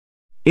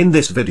In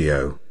this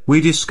video, we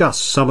discuss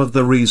some of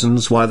the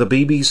reasons why the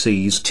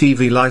BBC's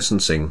TV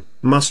licensing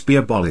must be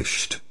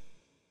abolished.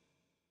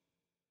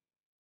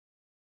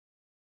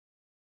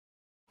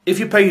 If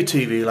you pay your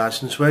TV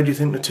licence, where do you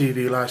think the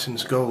TV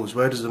licence goes?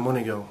 Where does the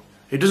money go?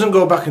 It doesn't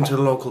go back into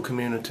the local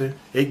community.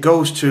 It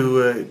goes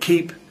to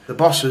keep the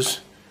bosses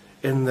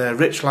in their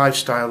rich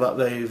lifestyle that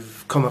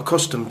they've come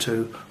accustomed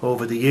to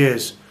over the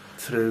years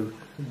through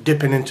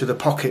dipping into the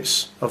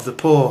pockets of the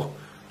poor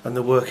and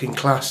the working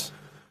class.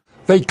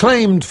 They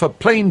claimed for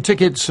plane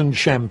tickets and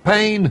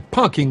champagne,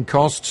 parking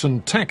costs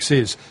and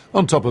taxes,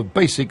 on top of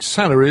basic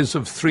salaries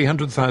of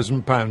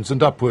 £300,000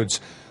 and upwards.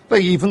 They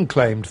even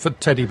claimed for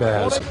teddy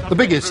bears. The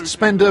biggest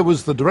spender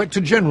was the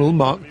Director-General,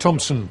 Mark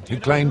Thompson, who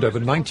claimed over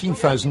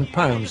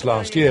 £19,000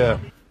 last year.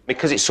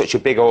 Because it's such a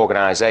big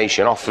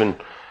organisation, often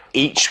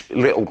each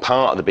little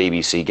part of the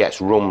BBC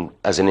gets run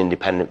as an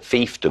independent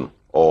fiefdom,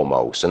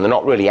 almost, and they're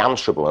not really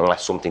answerable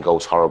unless something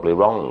goes horribly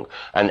wrong.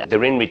 And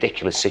they're in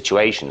ridiculous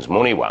situations,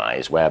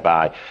 money-wise,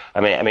 whereby, I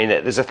mean,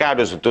 there's a guy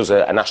who does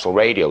a national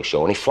radio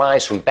show, and he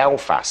flies from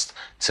Belfast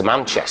to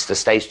Manchester,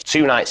 stays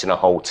 2 nights in a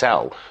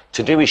hotel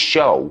to do his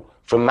show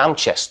from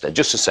Manchester,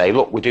 just to say,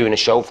 look, we're doing a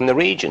show from the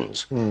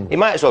regions. He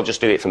might as well just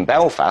do it from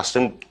Belfast,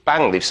 and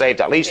bang, they've saved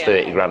at least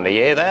 30 grand a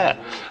year there.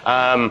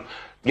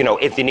 You know,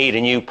 if they need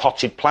a new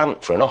potted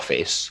plant for an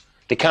office,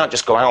 they can't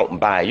just go out and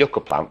buy a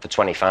yucca plant for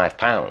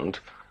 £25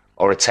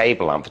 or a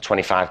table lamp for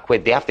 25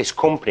 quid. They have this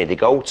company they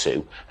go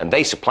to, and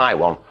they supply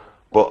one,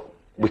 but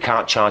we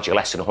can't charge you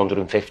less than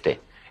 150.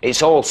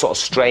 It's all sort of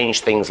strange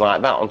things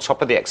like that on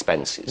top of the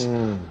expenses.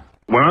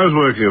 When I was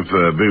working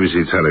for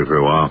BBC Telly for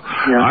a while,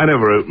 I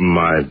never opened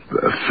my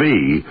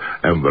fee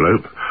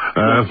envelope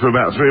for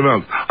about 3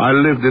 months. I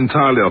lived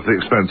entirely off the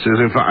expenses.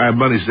 In fact, I had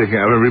money sticking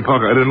out of every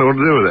pocket. I didn't know what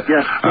to do with it.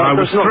 Yes, well, that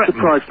does not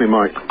surprise me,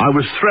 Mike. I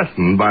was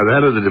threatened by the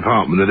head of the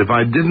department that if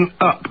I didn't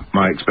up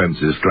my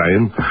expenses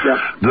claim,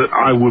 that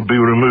I would be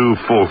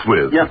removed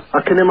forthwith. Yeah,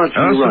 I can imagine.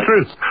 And that's right. the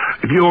truth.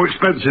 If your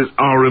expenses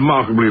are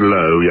remarkably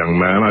low,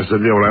 young man, I said,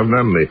 yeah, well, I haven't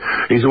any.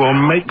 He said, well,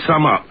 make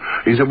some up.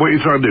 He said, what are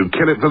you trying to do?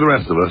 Kill it for the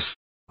rest of us?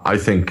 I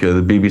think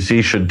the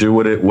BBC should do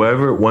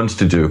whatever it wants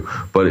to do,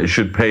 but it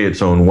should pay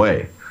its own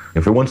way.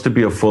 If it wants to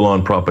be a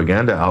full-on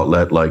propaganda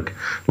outlet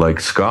like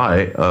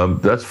Sky,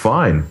 that's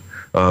fine.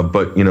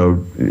 But, you know,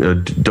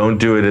 don't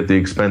do it at the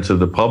expense of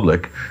the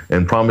public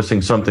and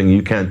promising something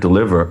you can't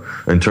deliver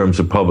in terms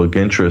of public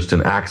interest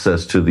and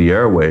access to the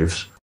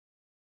airwaves.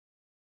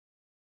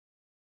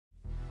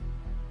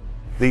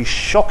 The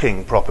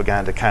shocking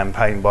propaganda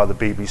campaign by the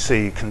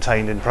BBC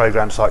contained in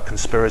programmes like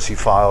Conspiracy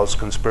Files,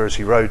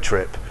 Conspiracy Road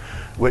Trip,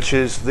 which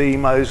is the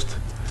most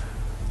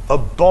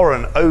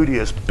abhorrent,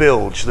 odious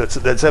bilge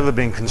that's ever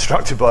been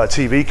constructed by a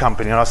TV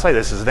company, and I say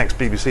this as an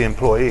ex-BBC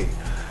employee.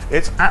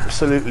 It's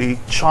absolutely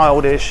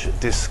childish,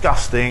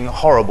 disgusting,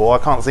 horrible, I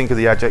can't think of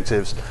the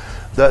adjectives,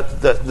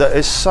 that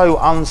is so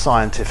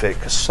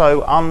unscientific,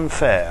 so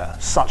unfair,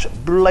 such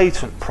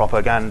blatant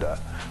propaganda,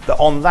 that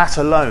on that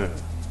alone,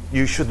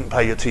 you shouldn't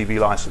pay your TV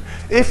licence.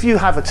 If you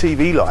have a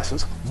TV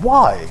licence,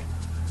 why?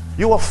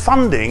 You are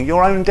funding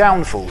your own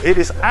downfall. It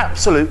is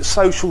absolute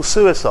social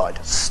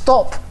suicide.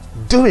 Stop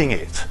doing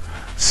it.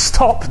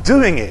 Stop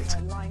doing it.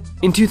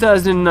 In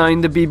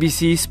 2009, the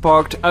BBC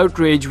sparked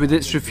outrage with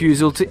its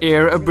refusal to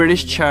air a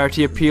British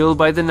charity appeal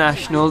by the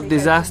National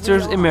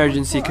Disasters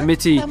Emergency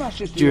Committee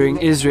during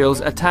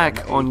Israel's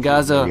attack on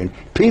Gaza.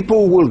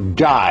 People will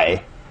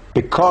die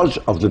because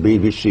of the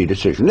BBC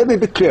decision. Let me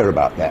be clear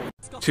about that.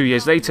 2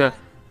 years later,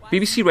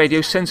 BBC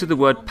Radio censored the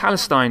word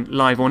Palestine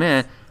live on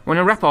air when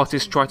a rap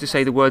artist tried to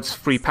say the words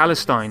Free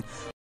Palestine.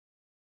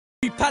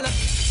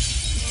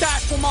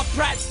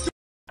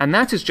 And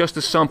that is just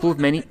a sample of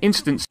many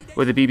incidents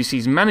where the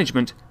BBC's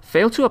management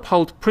failed to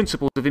uphold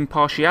principles of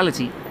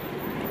impartiality.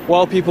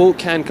 While people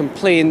can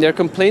complain, their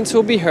complaints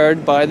will be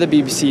heard by the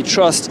BBC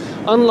Trust,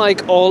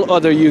 unlike all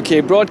other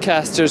UK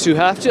broadcasters who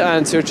have to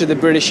answer to the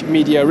British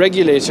media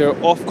regulator,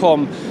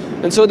 Ofcom.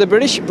 And so the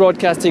British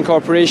Broadcasting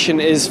Corporation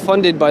is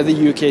funded by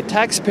the UK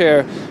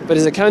taxpayer, but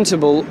is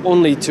accountable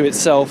only to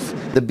itself.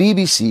 The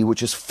BBC,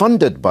 which is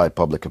funded by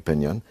public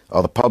opinion,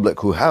 or the public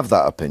who have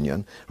that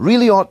opinion,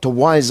 really ought to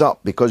wise up,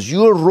 because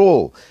your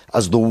role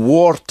as the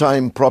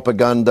wartime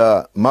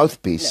propaganda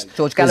mouthpiece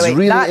George Galloway, is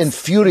really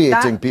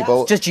infuriating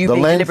people, just you the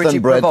being length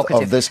and breadth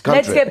of this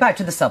country. Let's get back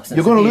to the substance.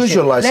 You're going to lose issue.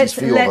 your licence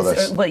for over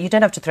this. Well, you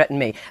don't have to threaten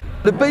me.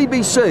 The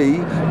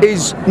BBC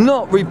is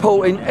not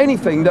reporting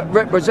anything that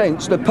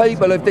represents the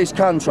people of this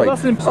country. Well,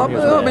 I've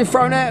been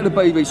thrown out of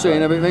the BBC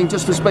and everything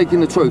just for speaking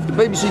the truth. The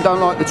BBC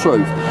don't like the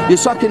truth. You're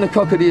sucking the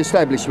cock of the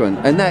establishment,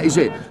 and that is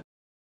it.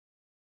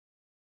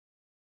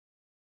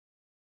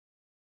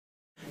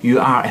 You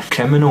are a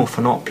criminal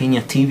for not paying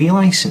your TV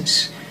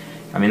licence.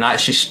 I mean,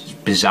 that's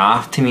just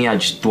bizarre to me. I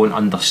just don't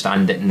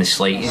understand it in the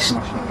slightest.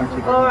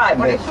 All right,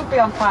 well, it should be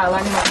on file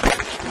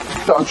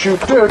anyway. Don't you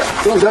dare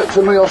do that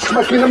to me. I'll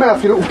smack you in the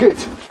mouth, you little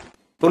git.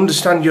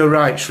 Understand your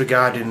rights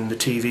regarding the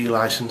TV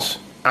licence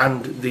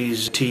and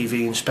these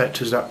TV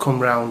inspectors that come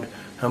round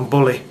and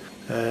bully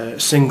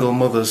single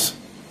mothers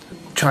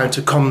trying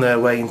to come their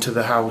way into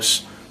the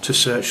house to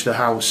search the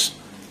house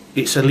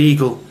It's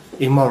illegal,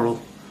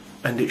 immoral,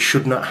 and it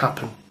should not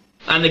happen.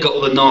 And they got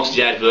all the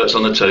nasty adverts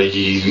on the telly,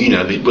 you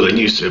know, well, they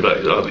used to,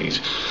 but I think it's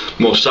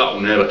more subtle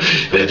now.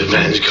 But the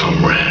vans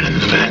come round and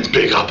the vans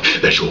pick up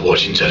that you're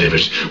watching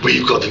television.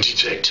 We've got the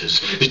detectors,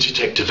 the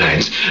detector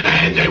vans,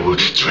 and they will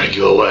drag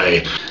you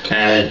away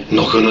and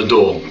knock on the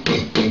door.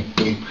 Boom, boom,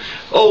 boom.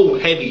 Oh,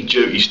 heavy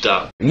duty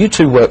stuff. You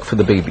two work for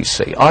the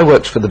BBC. I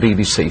worked for the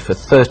BBC for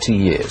 30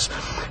 years.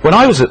 When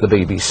I was at the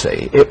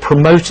BBC, it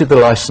promoted the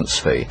licence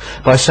fee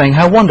by saying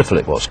how wonderful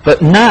it was.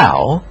 But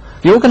now,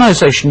 the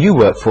organisation you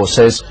work for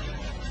says,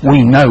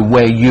 we know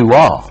where you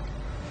are.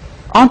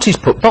 Auntie's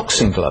put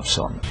boxing gloves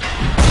on.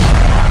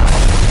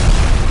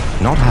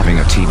 Not having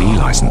a TV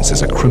licence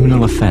is a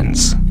criminal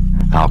offence.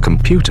 Our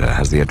computer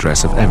has the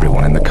address of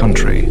everyone in the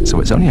country, so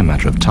it's only a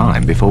matter of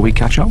time before we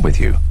catch up with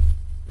you.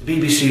 The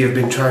BBC have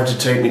been trying to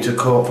take me to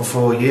court for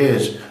 4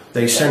 years.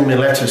 They send me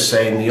letters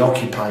saying, the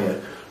occupier,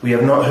 we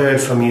have not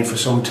heard from you for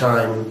some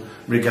time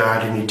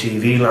regarding your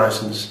TV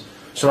licence.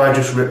 So I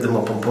just rip them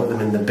up and put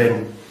them in the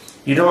bin.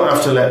 You don't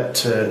have to let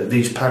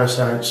these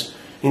parasites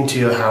into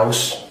your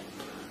house.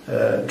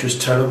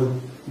 Just tell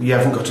them you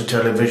haven't got a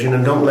television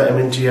and don't let them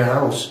into your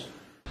house.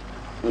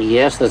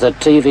 Yes, there's a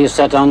TV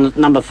set on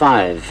number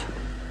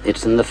 5.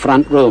 It's in the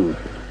front room.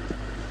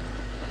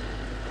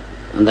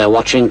 And they're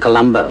watching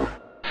Columbo.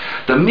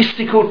 The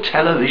mystical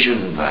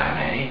television van,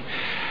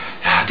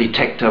 eh?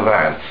 Detector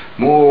van.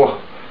 More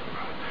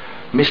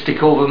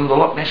mystical than the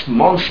Loch Ness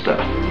Monster.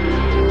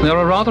 There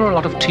are rather a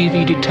lot of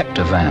TV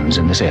detector vans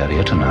in this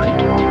area tonight.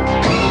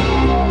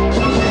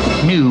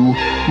 New,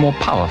 more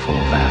powerful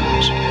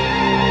vans.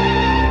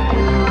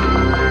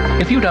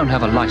 If you don't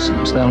have a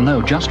license, they'll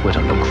know just where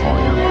to look for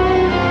you.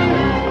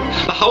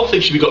 The whole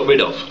thing should be got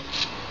rid of.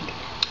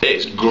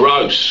 It's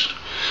gross.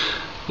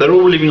 They're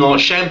all living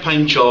like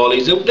champagne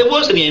Charlies. They're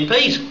worse than the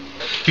MPs.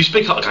 If you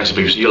speak up against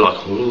the BBC, you're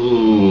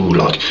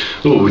like,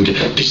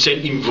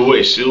 dissenting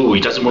voice. Oh, he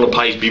doesn't want to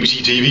pay his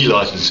BBC TV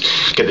licence.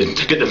 Get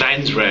the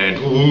vans round.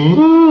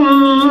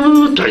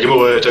 Ooh, take him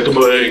away, take him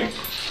away. It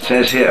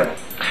says here,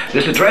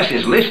 this address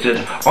is listed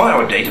on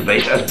our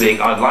database as being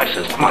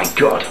unlicensed. My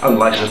God,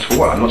 unlicensed for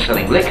what? I'm not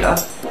selling liquor.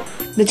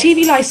 The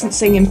TV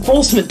Licensing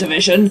Enforcement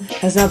Division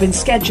has now been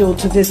scheduled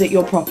to visit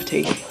your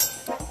property.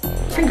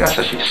 I think that's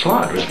actually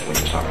slander, isn't it, when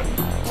you start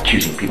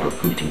accusing people of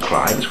committing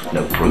crimes with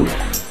no proof?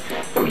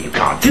 I mean, you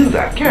can't do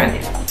that, can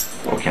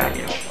you? Or can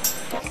you?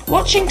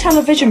 Watching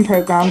television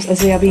programmes as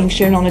they are being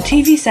shown on a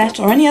TV set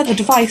or any other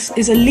device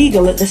is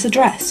illegal at this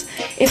address.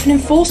 If an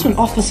enforcement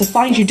officer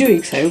finds you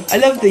doing so, I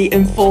love the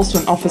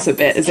enforcement officer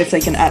bit, as if they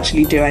can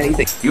actually do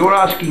anything. You're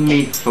asking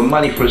me for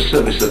money for a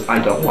service that I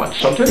don't want,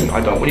 so I'm telling you,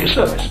 I don't want your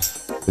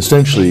service.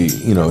 Essentially,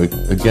 you know,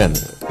 again,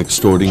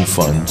 extorting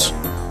funds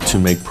to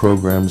make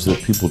programs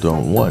that people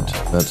don't want.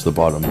 That's the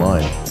bottom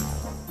line.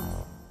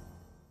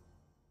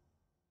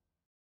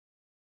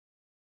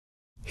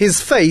 His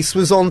face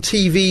was on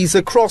TVs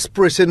across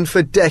Britain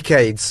for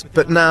decades,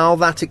 but now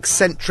that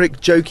eccentric,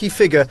 jokey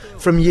figure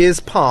from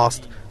years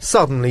past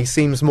suddenly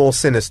seems more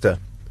sinister.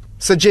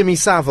 Sir Jimmy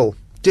Savile,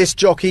 disc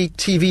jockey,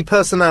 TV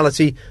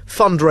personality,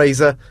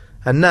 fundraiser,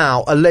 and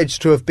now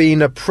alleged to have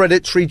been a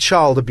predatory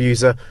child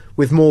abuser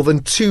with more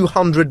than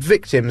 200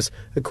 victims,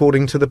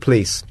 according to the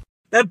police.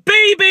 The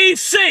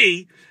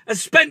BBC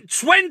has spent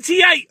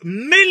 £28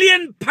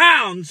 million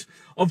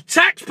of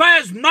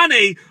taxpayers'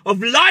 money,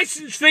 of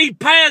licence fee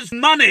payers'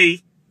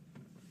 money,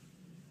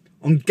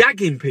 on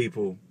gagging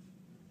people.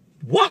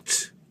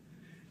 What?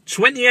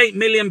 £28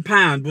 million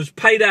was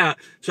paid out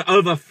to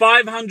over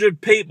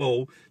 500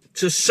 people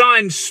to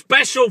sign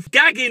special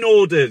gagging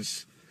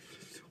orders.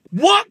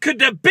 What could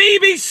the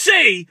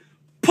BBC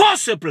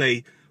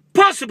possibly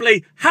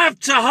have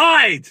to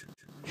hide?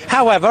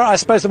 However, I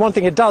suppose the one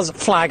thing it does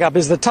flag up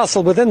is the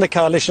tussle within the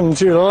coalition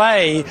to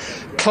lay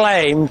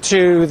claim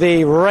to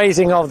the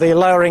raising of the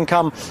lower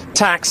income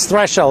tax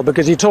threshold,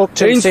 because you talk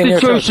to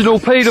institutional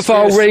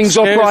paedophile rings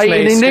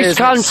operating in this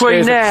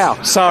country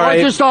now. Sorry,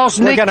 I just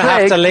asked Nick Clegg.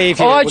 Have to leave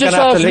you. I just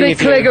asked Nick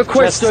Clegg a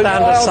question.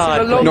 Stand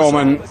aside,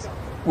 Norman,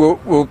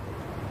 we'll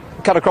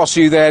cut across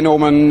to you there,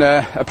 Norman.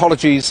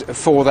 Apologies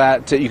for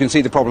that. You can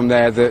see the problem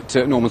there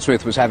that Norman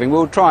Smith was having.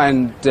 We'll try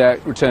and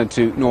return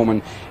to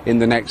Norman in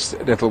the next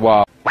little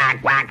while.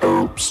 Whack, whack,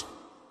 oops.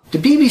 The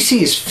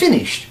BBC is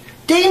finished.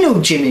 They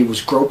knew Jimmy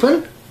was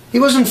groping. He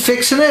wasn't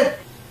fixing it.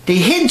 They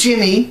hid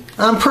Jimmy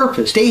on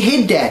purpose. They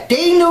hid that.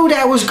 They knew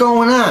that was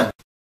going on.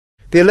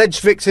 The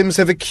alleged victims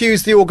have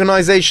accused the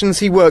organisations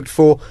he worked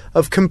for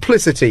of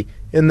complicity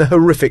in the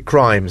horrific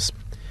crimes.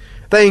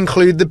 They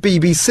include the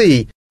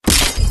BBC,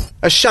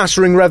 a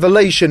shattering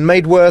revelation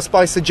made worse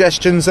by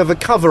suggestions of a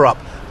cover-up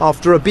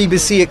after a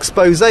BBC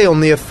exposé on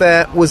the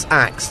affair was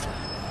axed.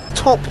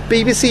 Top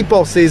BBC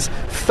bosses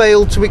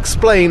failed to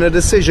explain a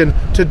decision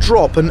to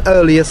drop an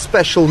earlier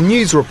special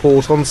news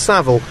report on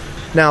Savile.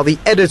 Now the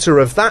editor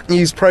of that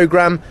news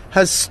programme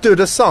has stood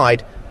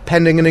aside,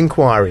 pending an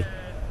inquiry.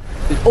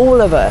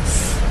 All of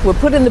us were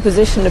put in the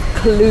position of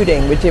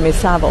colluding with Jimmy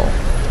Savile.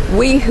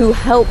 We who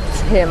helped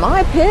him,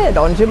 I appeared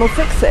on Jim Will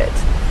Fix It.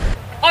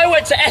 I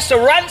went to Esther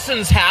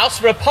Ranson's house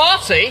for a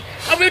party,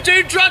 and we were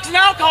doing drugs and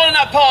alcohol in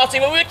that party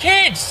when we were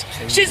kids.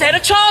 She's head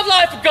of child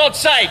life, for God's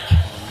sake.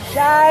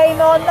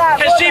 Shame on that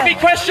woman. Can she be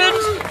questioned?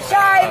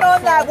 Shame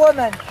on that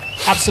woman.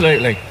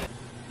 Absolutely.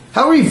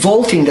 How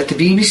revolting that the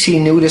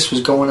BBC knew this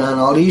was going on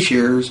all these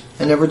years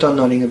and never done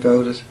nothing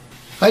about it.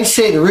 I'd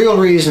say the real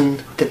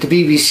reason that the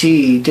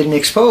BBC didn't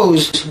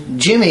expose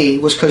Jimmy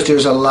was because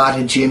there's a lot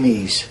of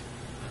Jimmys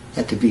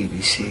at the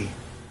BBC.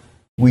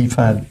 We've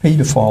had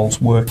paedophiles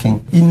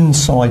working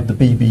inside the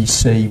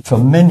BBC for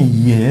many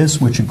years,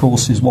 which of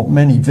course is what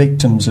many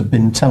victims have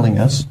been telling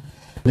us.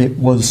 It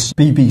was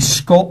BBC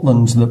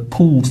Scotland that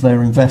pulled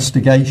their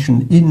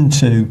investigation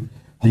into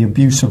the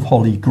abuse of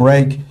Holly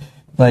Gregg.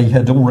 They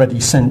had already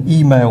sent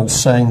emails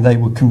saying they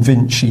were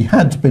convinced she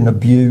had been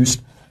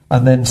abused,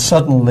 and then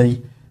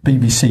suddenly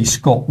BBC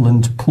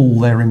Scotland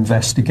pulled their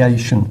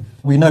investigation.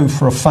 We know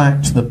for a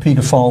fact that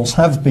paedophiles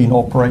have been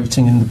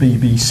operating in the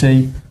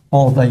BBC.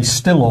 Are they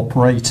still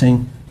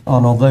operating,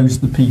 and are those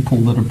the people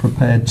that are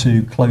prepared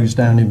to close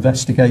down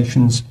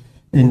investigations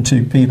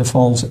into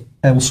paedophiles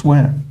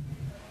elsewhere?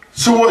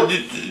 So what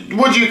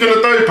are you going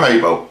to do,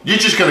 people? You're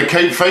just going to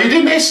keep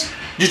feeding this?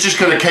 You're just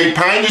going to keep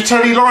paying your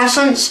telly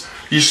licence?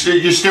 You're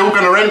still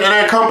going to enter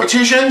their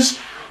competitions?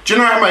 Do you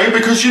know what I mean?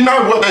 Because you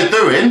know what they're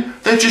doing.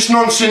 They're just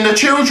noncing the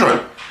children.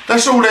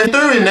 That's all they're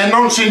doing. They're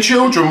noncing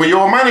children with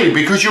your money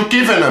because you're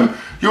giving them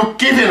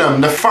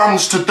the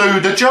funds to do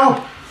the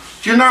job.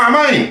 Do you know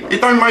what I mean? It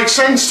don't make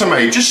sense to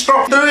me. Just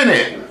stop doing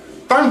it.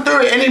 Don't do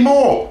it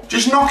anymore.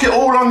 Just knock it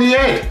all on the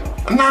head.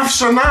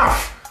 Enough's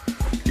enough.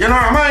 You know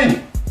what I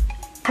mean?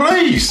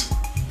 Please,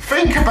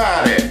 think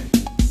about it.